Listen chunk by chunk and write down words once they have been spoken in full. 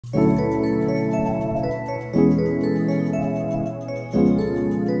You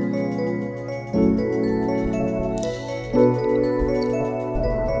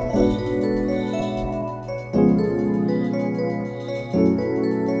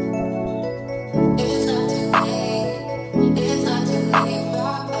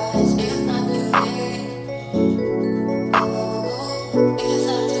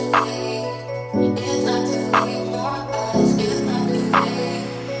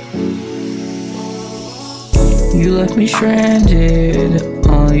left me stranded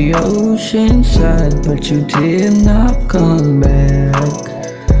on the ocean side, but you did not come back.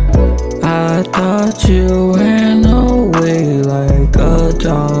 I thought you ran away like a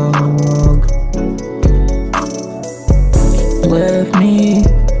dog. Left me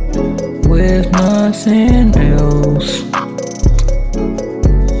with nothing else.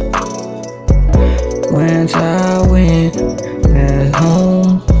 Once I went back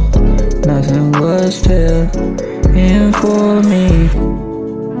home, nothing was there in for me.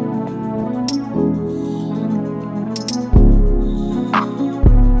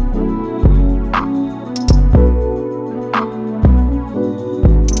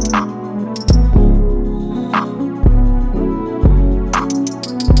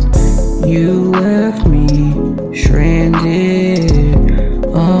 You left me stranded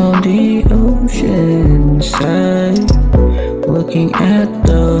on the ocean side, looking at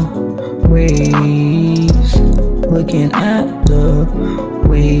the waves, looking at the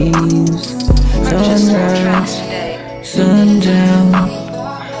waves. Sunrise, sundown,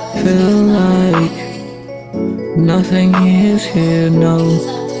 feel like nothing is here, no.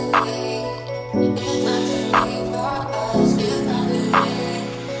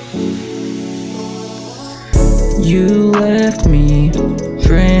 You left me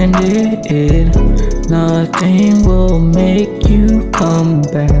stranded, nothing will make you come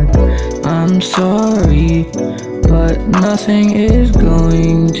back. I'm sorry, but nothing is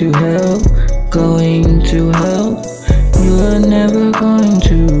going to help, going to help. You're never going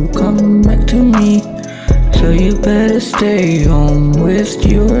to come back to me, so you better stay home with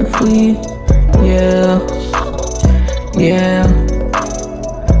your fleet. Yeah, yeah,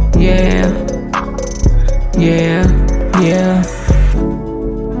 yeah, yeah, yeah.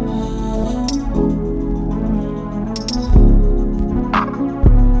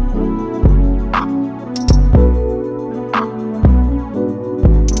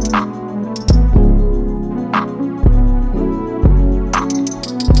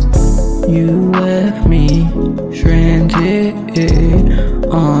 You left me stranded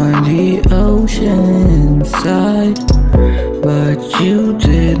on the ocean side, but you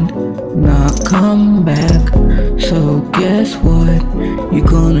did not come back. So guess what? You're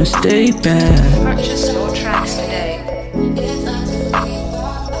gonna stay back. Purchase your tracks today.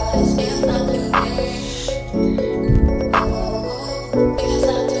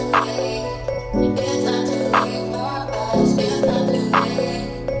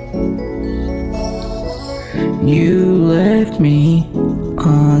 You left me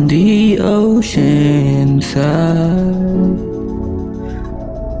on the ocean side.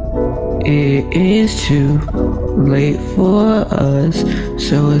 It is too late for us,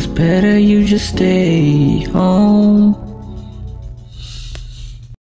 so it's better you just stay home.